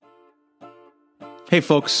Hey,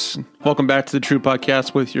 folks. Welcome back to the True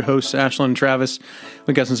Podcast with your hosts, Ashlyn and Travis.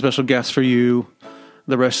 We got some special guests for you,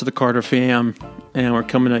 the rest of the Carter fam, and we're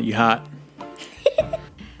coming at you hot.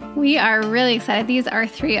 We are really excited. These are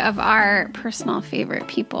three of our personal favorite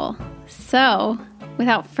people. So,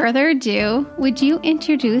 without further ado, would you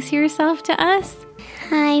introduce yourself to us?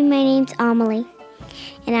 Hi, my name's Amelie,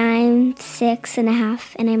 and I'm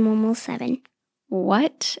 6.5, and I'm almost 7.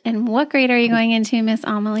 What? And what grade are you going into, Miss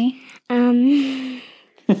Amelie?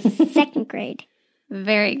 2nd grade.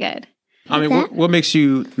 Very good. I mean, what makes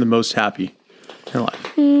you the most happy in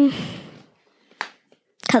life?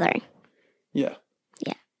 Coloring. Yeah.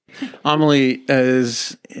 Yeah. Amelie,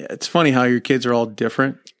 it's funny how your kids are all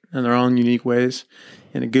different in their own unique ways,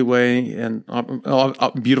 in a good way and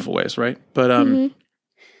beautiful ways, right? But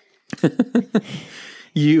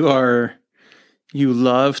you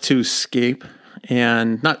love to escape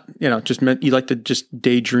and not, you like to just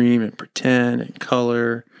daydream and pretend and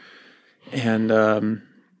color. And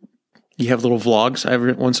you have little vlogs.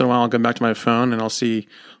 Every once in a while, I'll go back to my phone and I'll see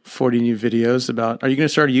 40 new videos about, are you going to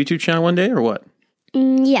start a YouTube channel one day or what?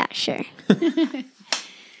 Yeah, sure.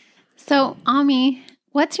 So, Ami,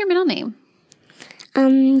 what's your middle name?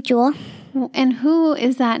 Jewel. And who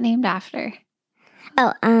is that named after?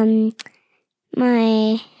 Oh,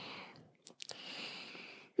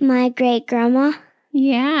 my great grandma.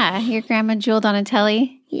 Yeah, your grandma Jewel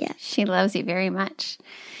Donatelli. Yeah. She loves you very much.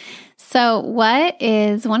 So, what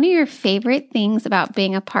is one of your favorite things about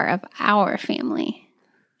being a part of our family?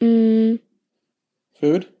 Food?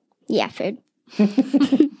 Yeah, food.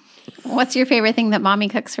 What's your favorite thing that Mommy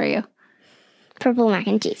cooks for you? Purple mac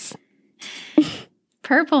and cheese.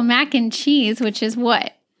 Purple mac and cheese, which is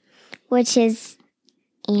what? Which is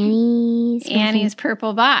Annie's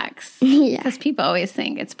purple box. Yeah. Because people always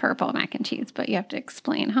think it's purple mac and cheese, but you have to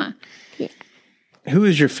explain, huh? Yeah. Who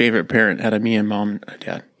is your favorite parent out of me and mom and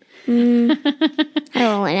dad? I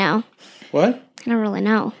don't really know. What? I don't really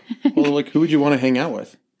know. Well, who would you want to hang out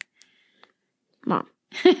with? Mom.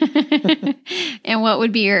 And what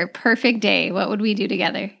would be your perfect day? What would we do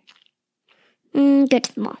together? Go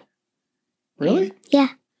to the mall. Really? Yeah.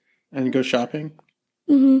 And go shopping?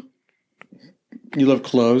 Mm-hmm. You love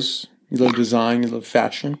clothes. You love design. You love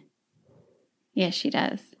fashion. Yes, she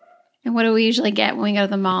does. And what do we usually get when we go to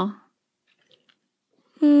the mall?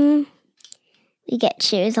 We get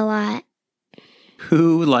shoes a lot.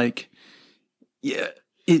 Who, do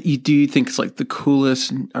you think is the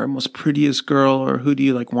coolest or most prettiest girl, or who do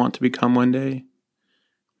you want to become one day?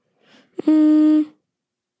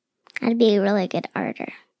 I'd be a really good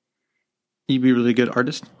artist. You'd be a really good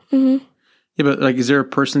artist? Mm-hmm. Yeah, but is there a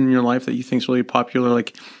person in your life that you think is really popular?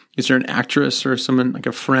 Is there an actress or someone,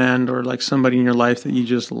 a friend or somebody in your life that you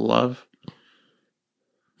just love?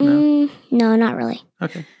 No, not really.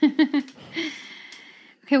 Okay.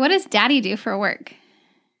 Okay, what does Daddy do for work?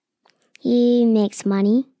 He makes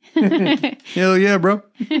money. Hell yeah, bro.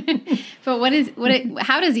 But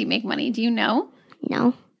how does he make money? Do you know?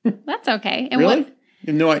 No. That's okay. And Really?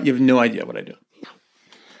 You have no idea what I do. No.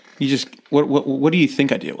 You just what do you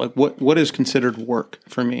think I do? What is considered work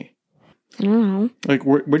for me? I don't know.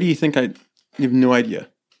 Where do you think you have no idea?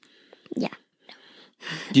 Yeah.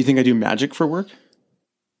 Do you think I do magic for work?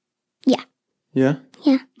 Yeah. Yeah?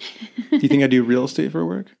 Yeah. Do you think I do real estate for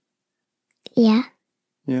work? Yeah.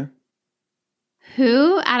 Yeah.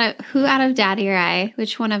 Who out of Daddy or I,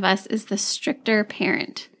 which one of us is the stricter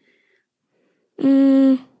parent?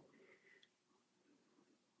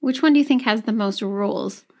 Which one do you think has the most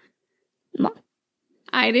rules? Mom.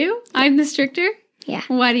 I do? I'm the stricter? Yeah.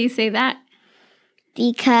 Why do you say that?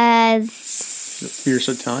 Because You're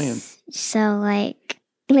so Italian. So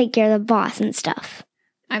you're the boss and stuff.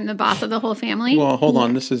 I'm the boss of the whole family? Well, hold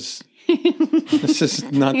on. This is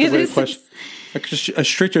not the right question. A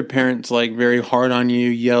stricter parent's very hard on you,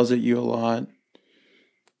 yells at you a lot,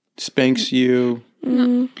 spanks you.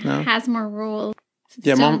 No. No? Has more rules.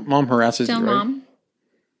 Yeah, mom harasses you, Still right?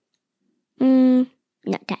 Mom?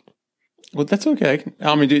 No, Dad. Well, that's okay.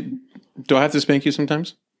 I mean, do I have to spank you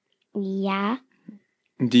sometimes? Yeah.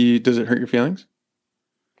 Does it hurt your feelings?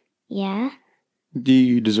 Yeah. Do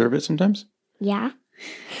you deserve it sometimes? Yeah.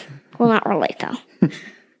 Well, not really, though.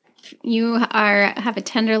 You have a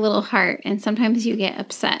tender little heart, and sometimes you get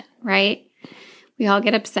upset, right? We all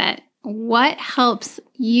get upset. What helps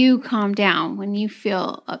you calm down when you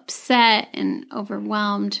feel upset and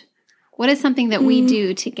overwhelmed? What is something that we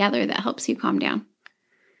do together that helps you calm down?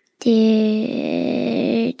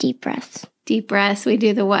 Deep breaths. Deep breaths. We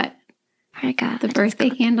do the what? I got The birthday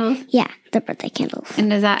candles? Yeah, the birthday candles. And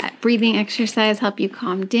does that breathing exercise help you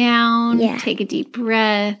calm down? Yeah. Take a deep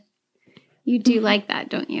breath. You do like that,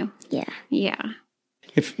 don't you? Yeah. Yeah.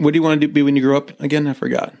 What do you want to be when you grow up again? I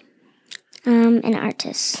forgot. An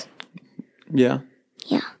artist. Yeah.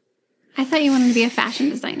 Yeah. I thought you wanted to be a fashion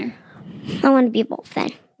designer. I want to be both then.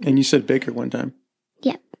 And you said baker one time.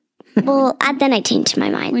 Yep. Well, then I changed my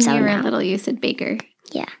mind. When so you were now. little, you said baker.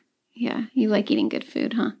 Yeah. Yeah, you like eating good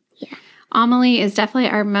food, huh? Yeah. Amelie is definitely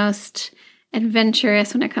our most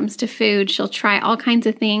adventurous when it comes to food. She'll try all kinds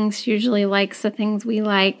of things. She usually likes the things we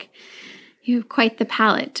like. You have quite the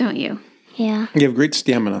palate, don't you? Yeah. You have great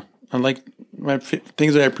stamina. Unlike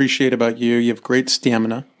things that I appreciate about you, you have great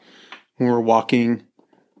stamina when we're walking.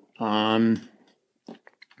 Hikes.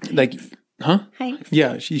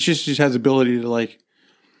 Yeah, she just has the ability to like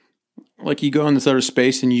you go in this other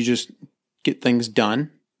space and you just get things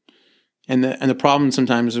done. And the problem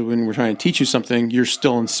sometimes is when we're trying to teach you something, you're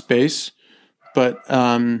still in space. But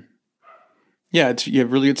you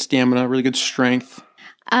have really good stamina, really good strength.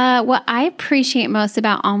 What I appreciate most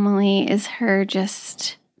about Amelie is her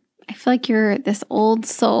just, I feel like you're this old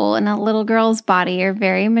soul in a little girl's body. You're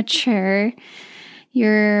very mature.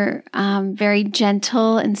 You're very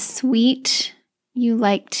gentle and sweet. You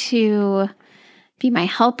like to be my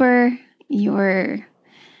helper. You're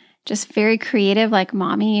just very creative like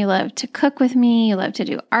mommy. You love to cook with me. You love to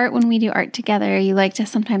do art when we do art together. You like to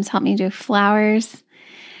sometimes help me do flowers.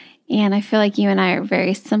 And I feel like you and I are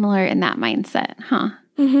very similar in that mindset, huh?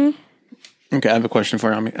 Mm-hmm. Okay, I have a question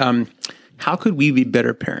for you. How could we be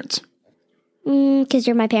better parents? Because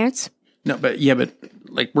you're my parents. No, but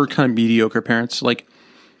like we're kind of mediocre parents. Like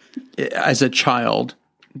as a child,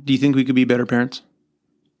 do you think we could be better parents?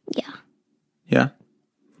 Yeah. Yeah?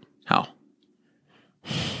 How?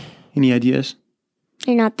 Any ideas?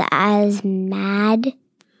 You're not as mad.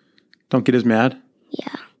 Don't get as mad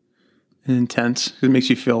Yeah. and intense. It makes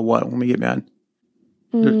you feel what when we get mad?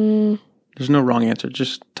 There's no wrong answer.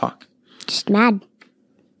 Just talk. Just mad.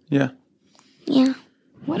 Yeah. Yeah.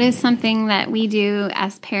 What is something that we do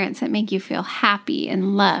as parents that make you feel happy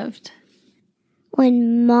and loved?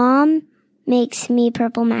 When Mom makes me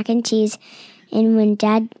purple mac and cheese, and when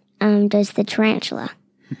Dad does the tarantula.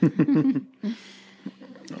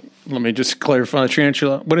 Let me just clarify the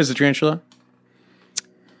tarantula. What is the tarantula?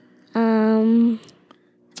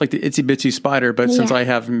 It's like the itsy bitsy spider, but since Yeah. I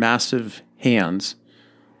have massive hands,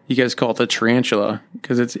 you guys call it the tarantula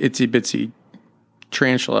because it's itsy bitsy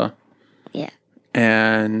tarantula. Yeah.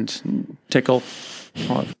 And tickle.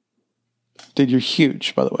 Oh, dude, you're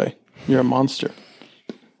huge, by the way. You're a monster.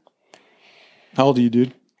 How old are you,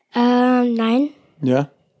 dude? 9. Yeah?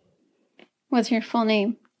 What's your full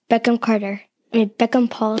name? Beckham Carter. Beckham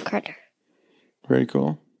Paul Carter. Very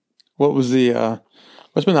cool. What was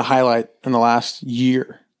what's been the highlight in the last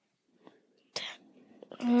year?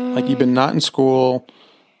 Like you've been not in school,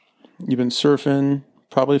 you've been surfing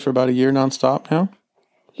probably for about a year nonstop now?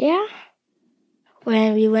 Yeah.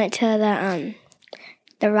 When we went to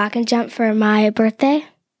the rock and jump for my birthday.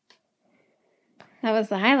 That was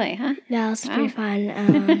the highlight, huh? That was Wow. pretty fun.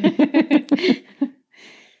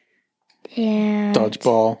 And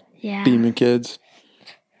Dodgeball, yeah. Beaming Kids.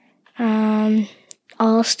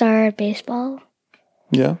 All-Star baseball.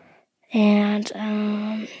 Yeah. And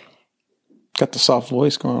Got the soft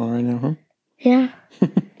voice going on right now, huh? yeah.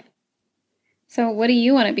 So what do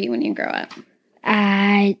you want to be when you grow up?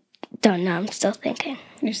 I don't know. I'm still thinking.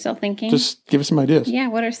 You're still thinking? Just give us some ideas. Yeah,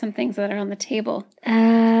 what are some things that are on the table?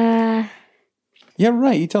 Yeah,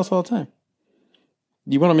 right. You tell us all the time.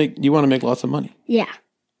 You want to make lots of money. Yeah.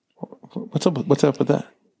 What's up with that?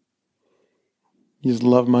 You just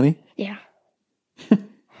love money? Yeah. Do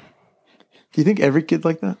you think every kid's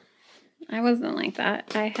like that? I wasn't like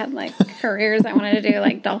that. I had like careers I wanted to do,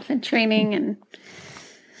 like dolphin training and,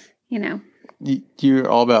 you know. You're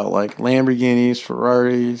all about like Lamborghinis,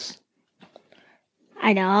 Ferraris.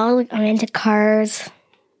 I know. I'm into cars.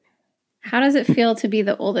 How does it feel to be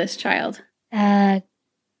the oldest child?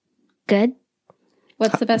 Good.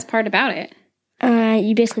 What's the best part about it?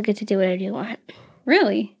 You basically get to do whatever you want.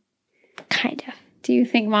 Really? Kind of. Do you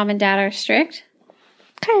think mom and dad are strict?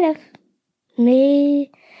 Kind of.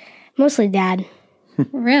 Me, mostly Dad.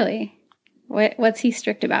 Really? What's he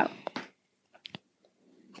strict about?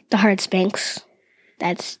 The hard spanks.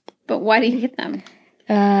 That's But why do you get them?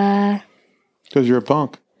 Because you're a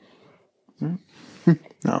punk.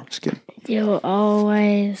 No, just kidding. you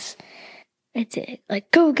always. It's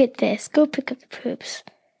like go get this. Go pick up the poops.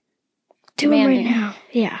 Do it right Demanding. now.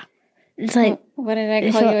 Yeah. It's like What did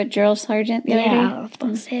I call you, a drill sergeant the other yeah. I day? was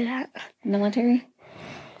supposed to say that. Military?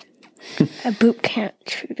 A boot camp.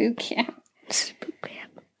 Boot camp. It's a boot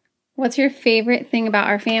camp. What's your favorite thing about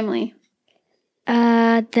our family?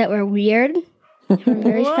 That we're weird. We're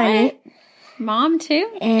very funny. Mom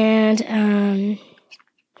too? And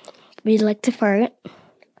we like to fart.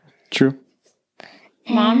 True.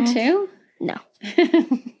 Mom too? No.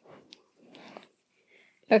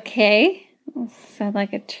 Okay. Sound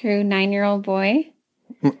like a true 9-year-old boy.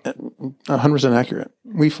 100% accurate.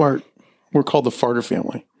 We fart. We're called the farter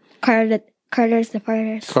family. Carter's the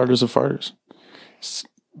farters. Carters of farters.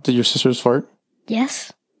 Did your sisters fart?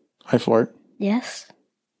 Yes. I fart. Yes.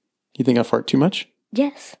 You think I fart too much?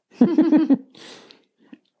 Yes.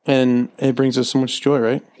 And it brings us so much joy,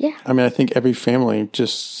 right? Yeah. I mean, I think every family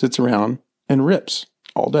just sits around and rips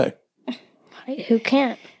all day. Who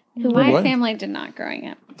can't? My what? family did not growing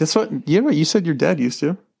up. That's what, yeah, you said your dad used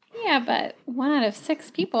to. Yeah, but 1 out of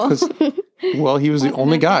 6 people. 'Cause, well, he was the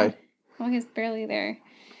only guy. Well, he's barely there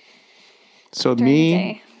So during the me,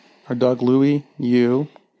 day. our dog Louie, you,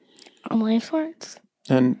 Only farts?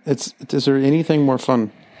 and is there anything more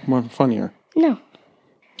funnier? No.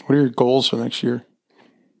 What are your goals for next year?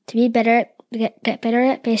 To be better, get better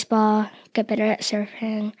at baseball, get better at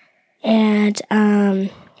surfing, and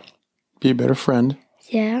Be a better friend.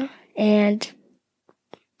 yeah, and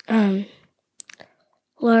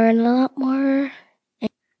learn a lot more.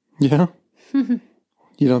 Yeah.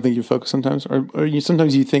 You don't think you focus sometimes, or you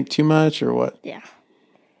sometimes you think too much, or what? Yeah.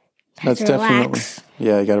 That's Have to definitely. relax.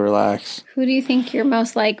 Yeah, you got to relax. Who do you think you're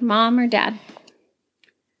most like, mom or dad?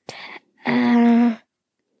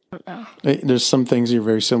 There's some things you're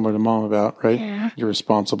very similar to mom about, right? Yeah. You're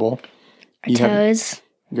responsible. Our You have- toes,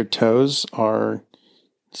 Your toes are.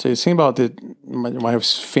 So you think about my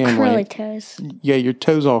family. curly toes. Yeah, your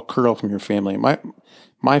toes all curl from your family.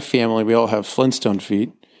 My family, we all have Flintstone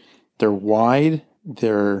feet. They're wide.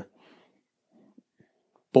 They're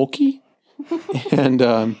bulky, and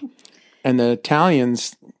the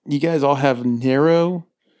Italians, you guys all have narrow.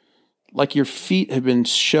 Like your feet have been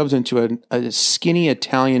shoved into a skinny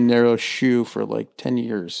Italian narrow shoe for like 10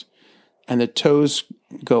 years. And the toes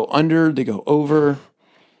go under, they go over,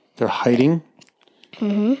 they're hiding.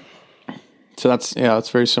 Mm-hmm. So it's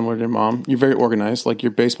very similar to your mom. You're very organized. Like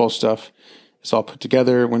your baseball stuff is all put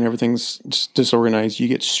together. When everything's disorganized, you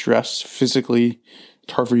get stressed physically.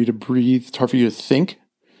 It's hard for you to breathe. It's hard for you to think.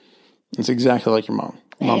 It's exactly like your mom.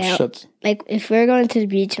 Mom Yeah. shuts. Like if we're going to the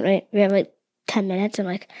beach, right, we have like 10 minutes. I'm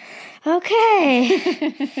like, okay,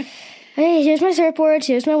 hey, here's my surfboard,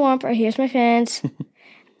 here's my womper, here's my fence.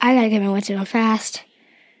 I gotta get my wetsuit on fast.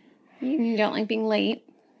 You don't like being late.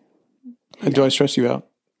 Do I stress you out?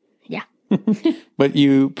 Yeah. But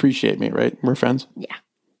you appreciate me, right? We're friends. Yeah.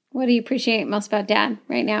 What do you appreciate most about dad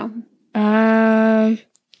right now? That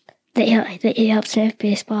he helps me with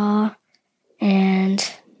baseball, and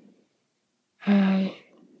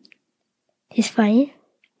he's funny,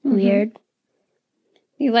 weird.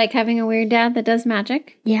 You like having a weird dad that does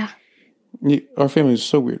magic? Yeah. Our family is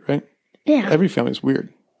so weird, right? Yeah. Every family is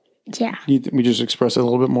weird. Yeah. We just express it a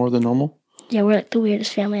little bit more than normal. Yeah, we're like the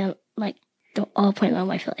weirdest family on like the all point in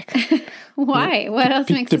life, I feel like. Why? What else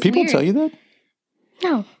makes Do us people weird? tell you that?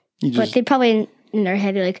 No. You But just they probably in their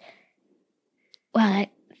head be like, wow,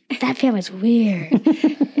 that family's weird.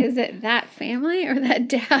 Is it that family or that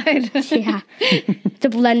dad? Yeah. The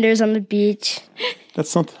blenders on the beach.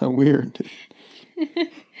 that's not that weird.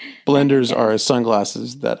 Blenders are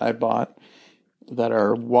sunglasses that I bought that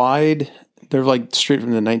are wide. They're like straight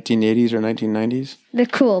from the 1980s or 1990s. They're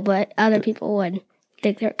cool, but other people would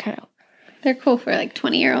think they're kind of. They're cool for like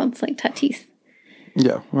 20-year-olds, like Tatis.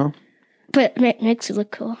 Yeah, well, But it makes it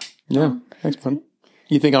look cool. yeah, thanks, man.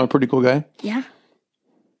 You think I'm a pretty cool guy? Yeah.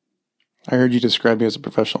 I heard you describe me as a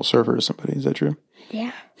professional surfer to somebody. Is that true?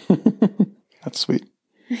 Yeah. That's sweet.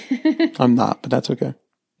 I'm not, but that's okay.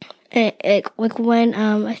 And like when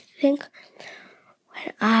I think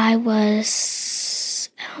when I was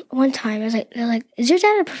one time I was like they're like, is your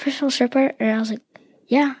dad a professional surfer? And I was like,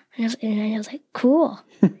 yeah. And I was like, cool.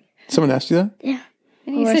 Someone asked you that? Yeah.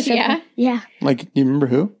 And you Or said, surfer. yeah. Yeah. Like, you remember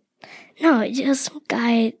who? No, just some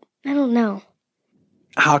guy. I don't know.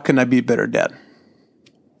 How can I be a better dad?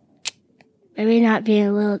 Maybe not be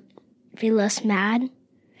less mad.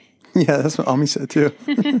 Yeah, that's what Ami said too.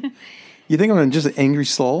 You think I'm just an angry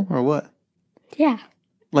soul or what? Yeah.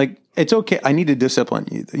 Like, it's okay. I need to discipline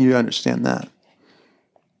you. You understand that.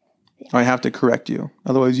 I have to correct you.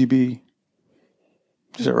 Otherwise, you'd be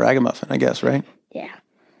just a ragamuffin, I guess, right? Yeah.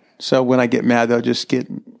 So when I get mad, though, just take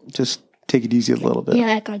it easy a little bit. Yeah,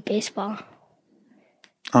 like on baseball.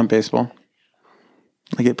 On baseball.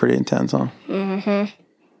 I get pretty intense, huh? Mm-hmm.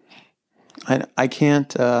 I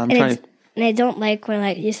can't, I'm trying to. And I don't like when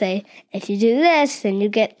like you say, if you do this, then you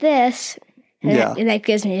get this. And Yeah. that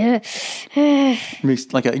gives me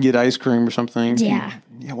Like I get ice cream or something. Yeah.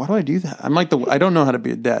 Yeah, why do I do that? I'm like I don't know how to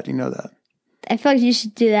be a dad. You know that. I feel like you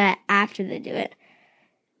should do that after they do it.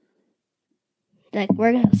 like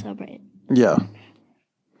we're gonna celebrate. Yeah.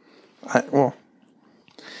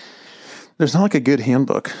 There's not like a good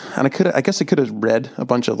handbook, and I guess I could have read a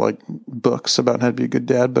bunch of like books about how to be a good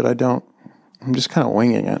dad, but I don't. I'm just kind of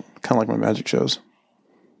winging it, kind of like my magic shows,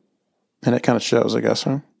 and it kind of shows, I guess,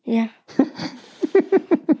 huh? Yeah.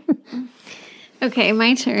 Okay,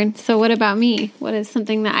 my turn. So what about me? What is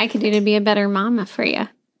something that I could do to be a better mama for you?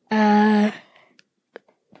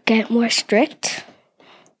 Get more strict.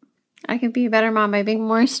 I could be a better mom by being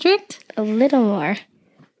more strict? A little more.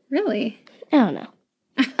 Really? I don't know.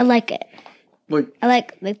 I like it. Like I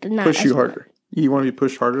like the not push you as- harder. You want to be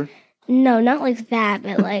pushed harder? No, not like that,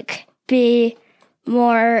 but like be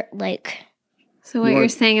more like So what You you're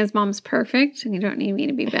want- saying is mom's perfect and you don't need me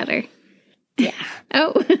to be better. yeah.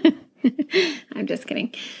 Oh, I'm just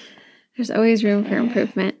kidding. There's always room for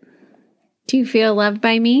improvement. Do you feel loved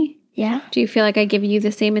by me? Yeah. Do you feel like I give you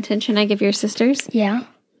the same attention I give your sisters? Yeah.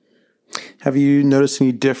 Have you noticed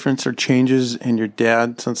any difference or changes in your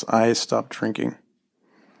dad since I stopped drinking?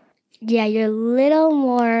 Yeah, you're a little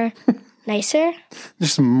more nicer.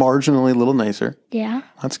 Just marginally a little nicer. Yeah.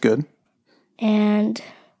 That's good. And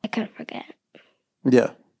I kind of forget.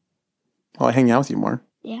 Yeah. Well, I hang out with you more.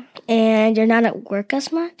 Yeah. And you're not at work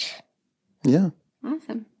as much. Yeah.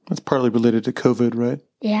 Awesome. That's partly related to COVID, right?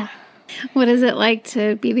 Yeah. What is it like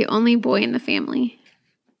to be the only boy in the family?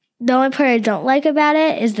 The only part I don't like about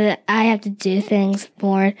it is that I have to do things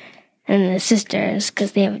more than the sisters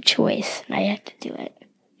because they have a choice and I have to do it.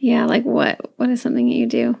 Yeah, like what? What is something that you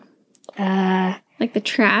do? Uh, Like the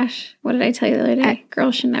trash. What did I tell you the other day?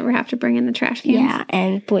 Girls should never have to bring in the trash cans. yeah,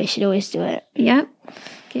 and boys should always do it. Yep.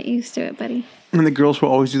 Get used to it, buddy. And the girls will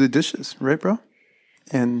always do the dishes, right, bro?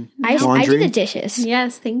 And I do laundry. the dishes.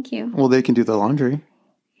 Yes, thank you. Well, they can do the laundry.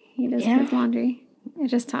 He does Yeah. his laundry. I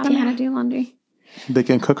just taught him how to do laundry. They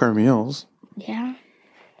can cook our meals. Yeah.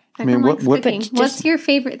 I mean, what- cooking. But What's just- your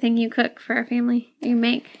favorite thing you cook for our family? You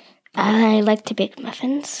make? I like to bake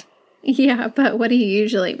muffins, Yeah, but what do you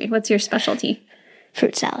usually make? What's your specialty?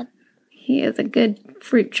 fruit salad. He is a good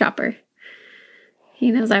fruit chopper. He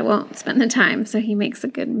knows I won't spend the time, so he makes a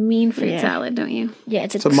good mean fruit Yeah. salad, don't you? Yeah,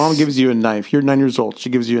 it's a So mom gives you a knife. You're 9 years old. She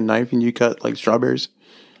gives you a knife and you cut like strawberries.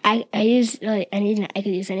 I use like I could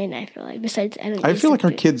use any knife. Like besides, I feel like our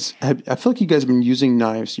kids I feel like you guys have been using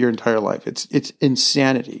knives your entire life. It's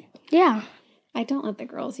insanity. Yeah, I don't let the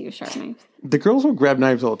girls use sharp knives. The girls will grab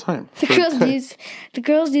knives all the time. the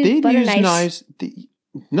girls use They butter use knives.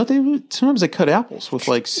 knives. Sometimes they cut apples with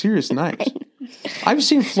like serious knives. I've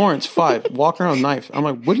seen Florence 5 walk around with a knife. I'm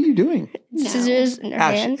like, what are you doing? Scissors in her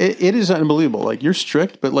Ash, hand. it is unbelievable. Like you're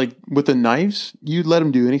strict, but like with the knives, you let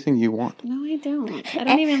them do anything you want. No, I don't. I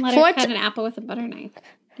don't even let her Florence- cut an apple with a butter knife.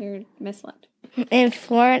 You're misled. And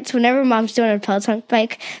Florence, whenever mom's doing a Peloton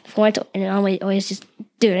bike, Florence and always just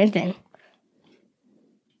do anything.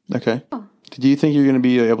 Okay. Do you think you're going to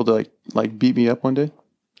be able to like beat me up one day?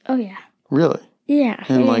 Oh yeah, Really? yeah.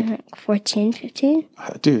 And, like- 14, 15.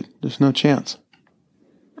 Dude, there's no chance.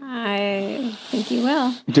 I think you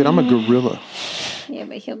will. Dude, I'm a gorilla. Yeah,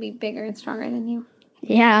 but he'll be bigger and stronger than you.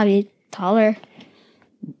 Yeah, I'll be taller.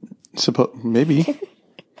 Maybe.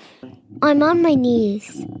 I'm on my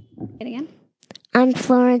knees. It again. I'm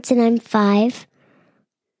Florence and I'm 5.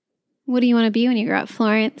 What do you want to be when you grow up,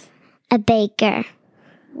 Florence? A baker.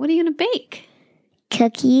 What are you going to bake?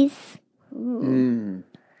 Cookies. You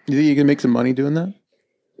think you can make some money doing that?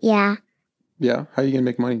 Yeah. Yeah. How are you going to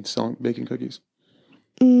make money selling baking cookies?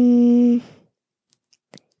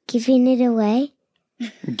 Giving it away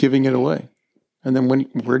Giving it away. And then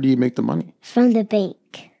where do you make the money? from the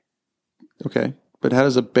bank. Okay. But how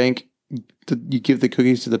does a bank, you give the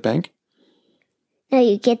cookies to the bank? No,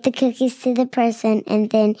 you get the cookies to the person and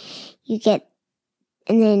then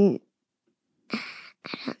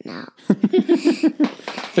I don't know.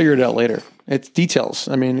 Figure it out later. It's details.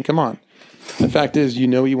 I mean, come on. The fact is, you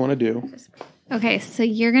know what you want to do. Okay, so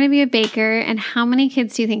you're going to be a baker, and how many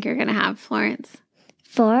kids do you think you're going to have, Florence?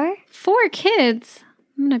 4? 4 kids.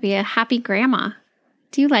 I'm going to be a happy grandma.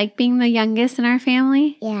 Do you like being the youngest in our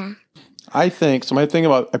family? Yeah. I think, so my thing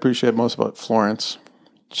I appreciate most about Florence,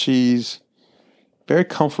 she's very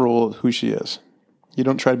comfortable with who she is. You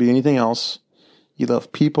don't try to be anything else. You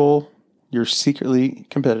love people. You're secretly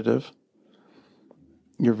competitive.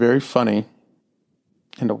 You're very funny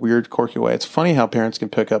in a weird, quirky way. It's funny how parents can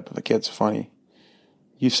pick up if a kid's funny.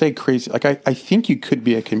 You say crazy. Like, I think you could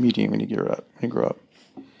be a comedian when you grow up.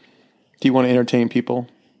 Do you want to entertain people?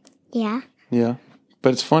 Yeah. Yeah.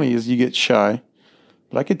 But it's funny is you get shy.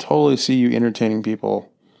 But I could totally see you entertaining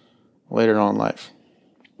people later on in life.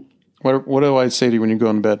 What do I say to you when you go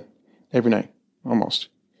in bed? Every night, almost.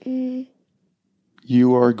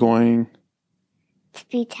 You are going To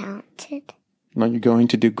be talented. No, you're going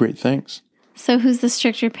to do great things. So who's the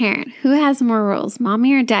stricter parent? Who has more rules,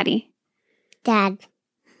 mommy or daddy? Dad.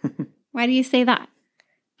 Why do you say that?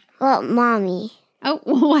 Well, mommy. Oh,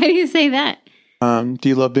 why do you say that? Do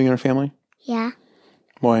you love being in our family? Yeah.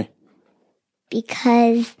 Why?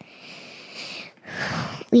 Because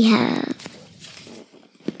we have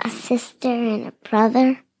a sister and a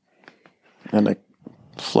brother. And a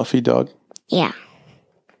fluffy dog. Yeah.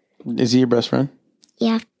 Is he your best friend?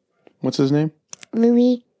 Yeah. What's his name?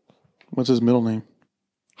 Louis. What's his middle name?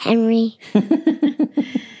 Henry.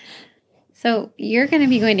 So you're going to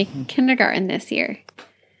be going to kindergarten this year.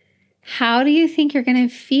 How do you think you're going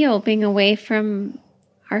to feel being away from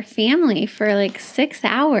our family for like 6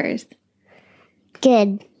 hours?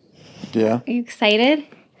 Good. Yeah. Are you excited?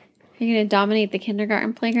 Are you going to dominate the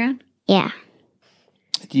kindergarten playground? Yeah.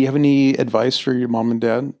 Do you have any advice for your mom and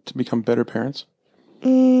dad to become better parents?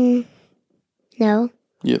 No.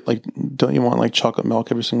 Yeah, like, don't you want like chocolate milk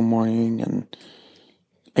every single morning and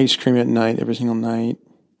ice cream at night every single night?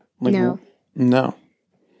 Like, No. No.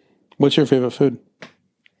 What's your favorite food?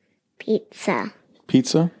 Pizza.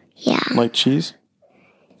 Pizza? Yeah. Like cheese?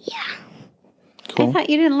 Yeah. I Cool. thought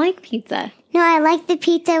you didn't like pizza. No, I like the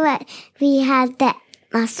pizza what we had that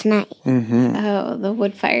last night. Mm-hmm. Oh, the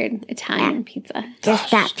wood-fired Italian pizza.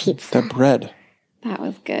 Just that pizza. That bread. That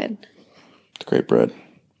was good. It's great bread.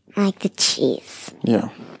 I like the cheese. Yeah.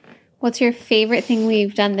 What's your favorite thing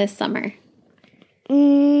we've done this summer?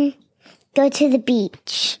 Go to the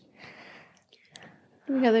beach.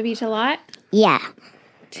 We go to the beach a lot? Yeah.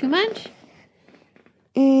 Too much?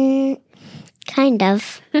 Kind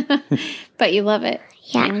of. But you love it.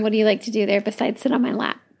 Yeah. And what do you like to do there besides sit on my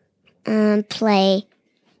lap? Play.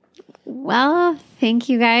 Well, thank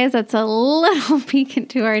you guys. That's a little peek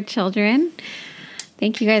into our children.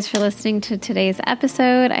 Thank you guys for listening to today's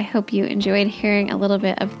episode. I hope you enjoyed hearing a little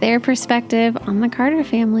bit of their perspective on the Carter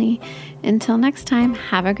family. Until next time,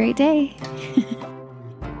 have a great day.